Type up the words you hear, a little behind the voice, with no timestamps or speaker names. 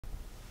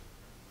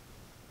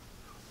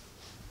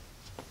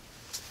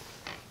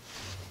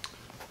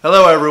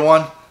Hello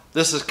everyone,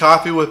 this is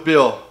Coffee with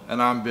Bill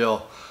and I'm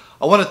Bill.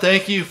 I want to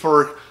thank you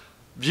for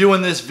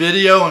viewing this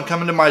video and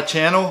coming to my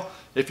channel.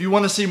 If you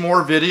want to see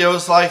more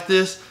videos like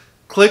this,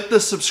 click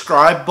the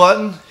subscribe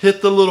button,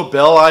 hit the little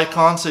bell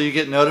icon so you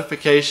get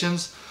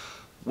notifications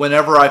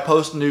whenever I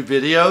post new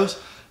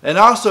videos, and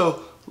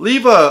also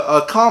leave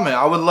a comment.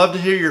 I would love to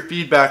hear your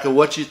feedback of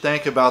what you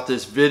think about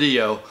this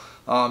video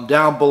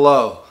down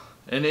below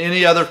and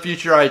any other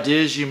future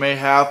ideas you may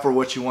have for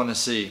what you want to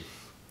see.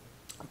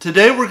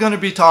 Today we're going to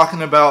be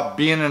talking about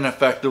being an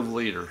effective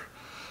leader.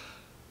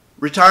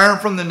 Retiring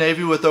from the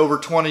Navy with over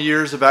 20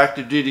 years of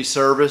active duty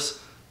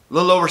service, a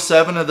little over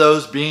 7 of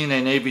those being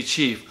a Navy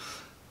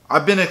chief,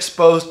 I've been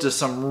exposed to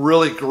some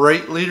really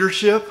great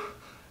leadership,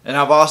 and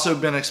I've also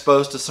been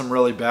exposed to some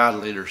really bad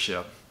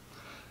leadership.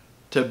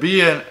 To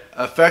be an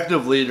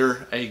effective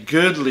leader, a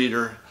good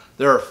leader,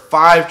 there are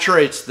 5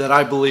 traits that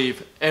I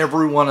believe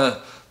every one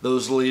of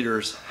those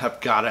leaders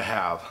have got to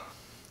have.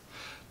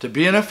 To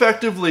be an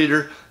effective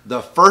leader,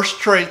 the first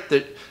trait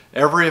that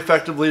every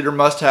effective leader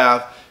must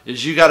have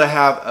is you got to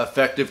have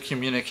effective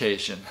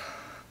communication.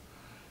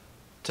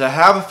 To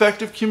have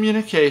effective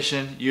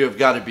communication, you have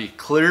got to be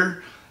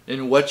clear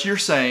in what you're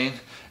saying,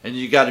 and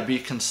you got to be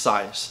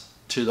concise,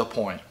 to the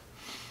point.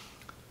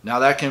 Now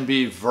that can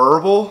be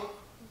verbal,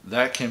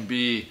 that can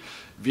be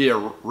via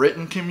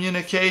written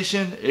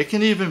communication, it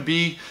can even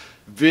be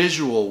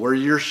visual, where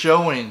you're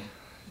showing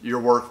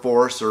your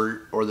workforce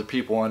or the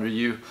people under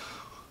you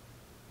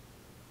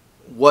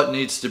what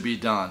needs to be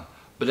done.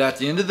 But at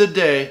the end of the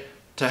day,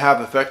 to have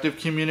effective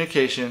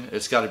communication,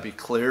 it's got to be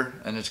clear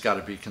and it's got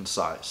to be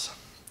concise.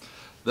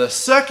 The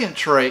second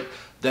trait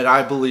that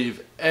I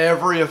believe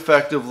every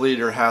effective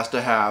leader has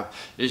to have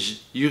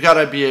is you got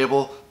to be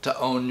able to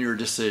own your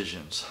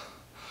decisions.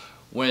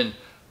 When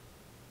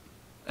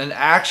an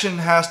action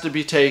has to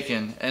be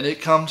taken and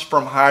it comes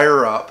from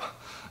higher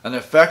up, an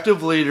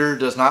effective leader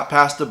does not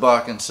pass the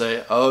buck and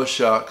say, oh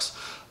shucks,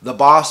 the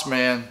boss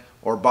man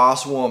or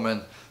boss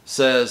woman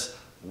says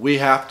we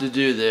have to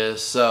do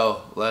this,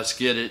 so let's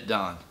get it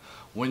done.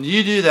 When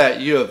you do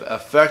that, you have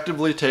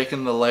effectively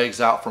taken the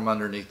legs out from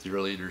underneath your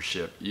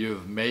leadership. You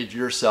have made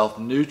yourself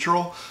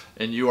neutral,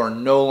 and you are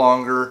no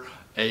longer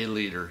a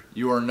leader.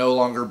 You are no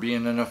longer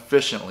being an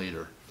efficient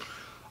leader.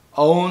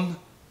 Own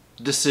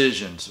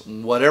decisions.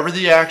 Whatever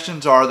the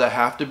actions are that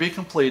have to be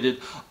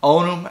completed,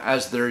 own them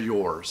as they're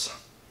yours.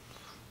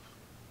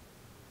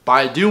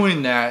 By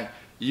doing that,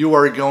 you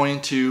are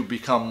going to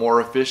become more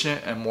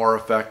efficient and more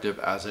effective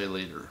as a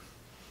leader.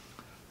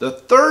 The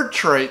third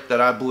trait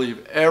that I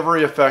believe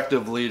every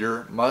effective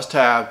leader must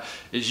have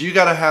is you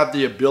got to have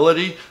the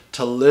ability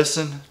to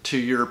listen to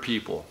your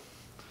people.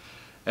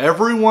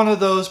 Every one of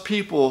those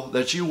people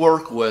that you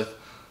work with,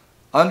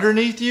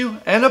 underneath you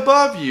and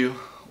above you,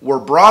 were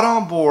brought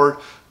on board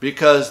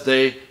because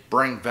they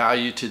bring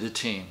value to the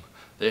team.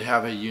 They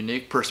have a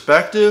unique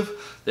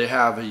perspective, they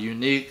have a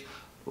unique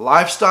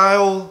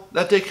lifestyle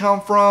that they come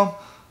from.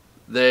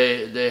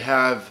 There's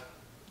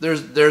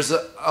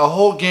a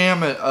whole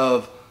gamut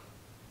of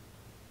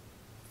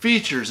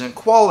features and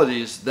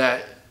qualities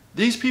that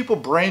these people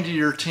bring to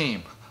your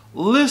team.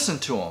 Listen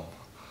to them.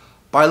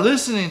 By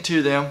listening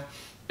to them,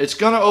 it's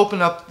going to open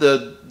up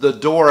the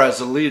door as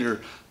a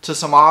leader to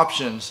some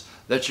options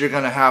that you're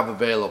going to have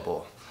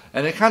available.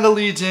 And it kind of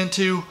leads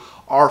into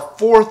our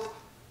fourth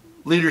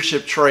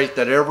leadership trait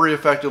that every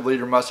effective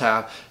leader must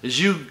have, is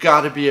you've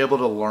got to be able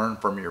to learn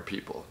from your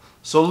people.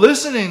 So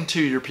listening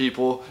to your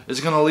people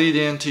is going to lead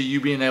into you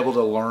being able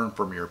to learn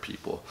from your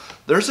people.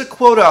 There's a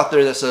quote out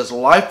there that says,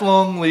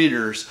 lifelong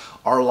leaders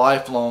are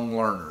lifelong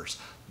learners.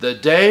 The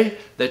day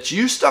that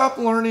you stop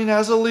learning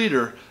as a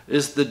leader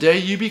is the day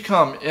you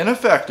become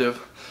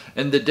ineffective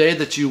and the day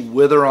that you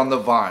wither on the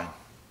vine.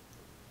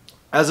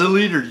 As a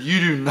leader,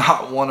 you do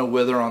not want to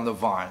wither on the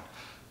vine.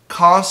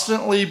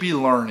 Constantly be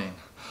learning.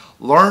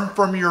 Learn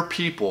from your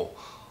people.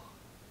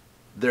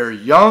 They're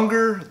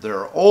younger,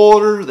 they're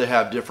older, they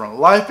have different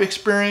life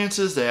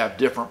experiences, they have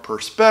different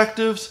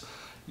perspectives.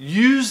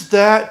 Use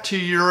that to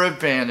your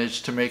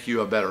advantage to make you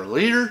a better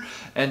leader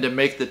and to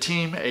make the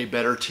team a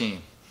better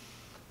team.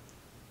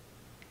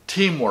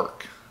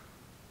 Teamwork.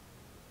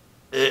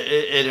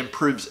 It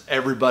improves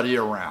everybody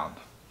around.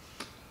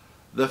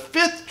 The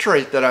fifth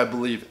trait that I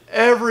believe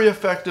every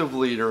effective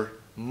leader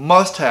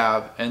must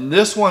have, and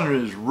this one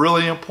is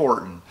really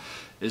important,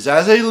 is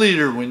as a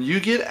leader, when you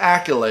get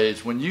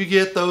accolades, when you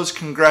get those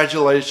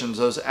congratulations,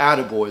 those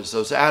attaboys,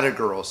 those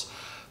attagirls,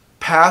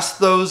 pass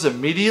those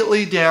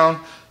immediately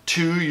down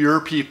to your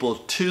people,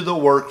 to the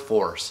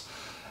workforce.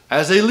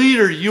 As a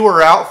leader, you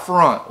are out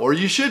front, or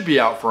you should be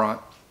out front,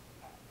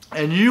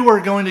 and you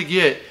are going to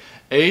get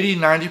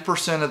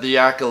 80–90% of the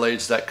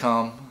accolades that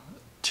come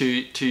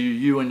to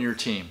you and your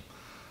team.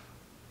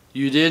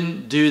 You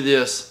didn't do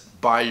this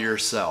by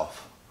yourself.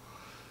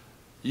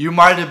 You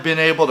might have been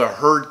able to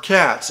herd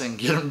cats and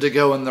get them to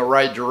go in the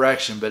right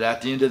direction, but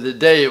at the end of the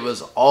day, it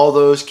was all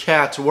those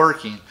cats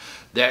working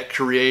that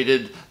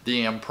created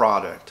the end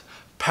product.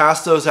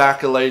 pass those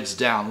accolades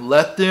down.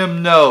 Let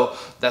them know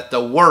that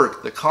the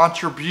work, the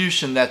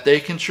contribution that they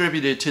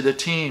contributed to the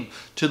team,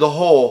 to the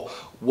whole,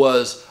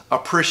 was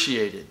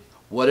appreciated,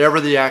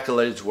 whatever the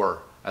accolades were.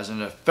 As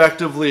an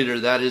effective leader,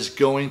 that is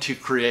going to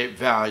create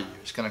value.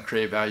 It's going to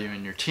create value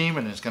in your team,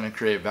 and it's going to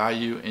create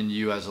value in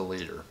you as a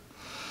leader.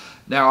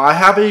 Now, I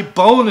have a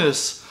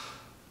bonus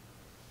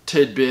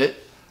tidbit.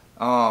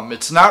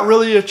 It's not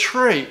really a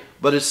trait,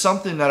 but it's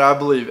something that I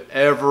believe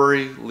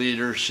every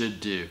leader should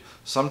do.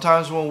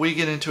 Sometimes when we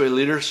get into a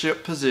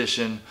leadership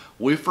position,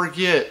 we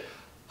forget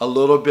a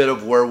little bit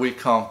of where we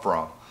come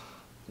from.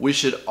 We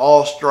should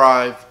all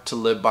strive to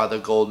live by the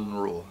golden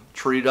rule.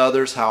 Treat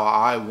others how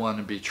I want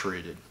to be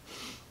treated.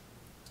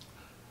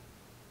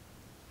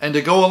 And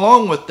to go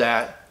along with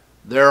that,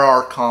 there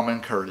are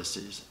common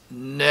courtesies.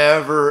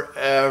 Never,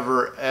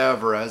 ever,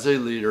 ever, as a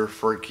leader,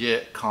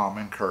 forget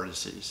common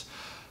courtesies.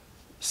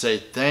 Say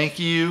thank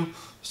you,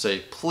 say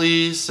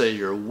please, say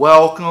you're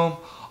welcome.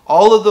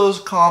 All of those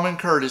common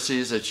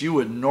courtesies that you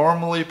would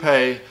normally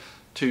pay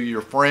to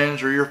your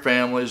friends or your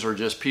families or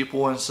just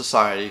people in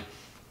society,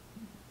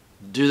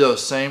 do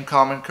those same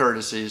common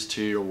courtesies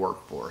to your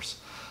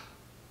workforce.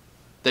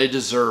 They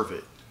deserve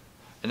it.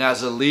 And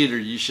as a leader,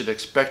 you should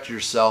expect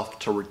yourself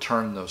to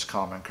return those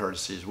common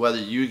courtesies, whether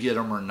you get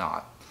them or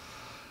not.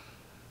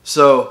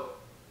 So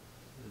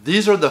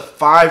these are the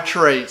 5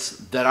 traits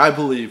that I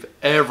believe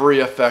every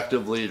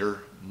effective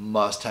leader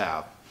must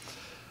have.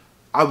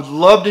 I would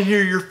love to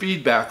hear your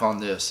feedback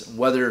on this,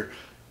 whether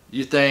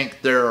you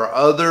think there are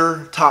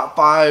other top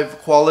 5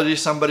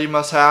 qualities somebody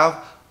must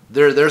have.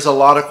 There's a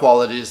lot of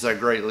qualities that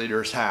great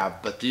leaders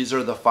have, but these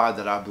are the 5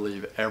 that I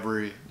believe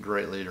every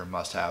great leader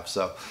must have.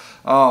 So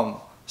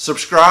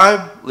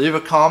subscribe, leave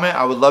a comment.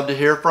 I would love to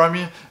hear from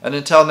you. And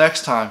until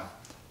next time,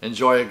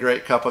 enjoy a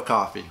great cup of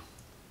coffee.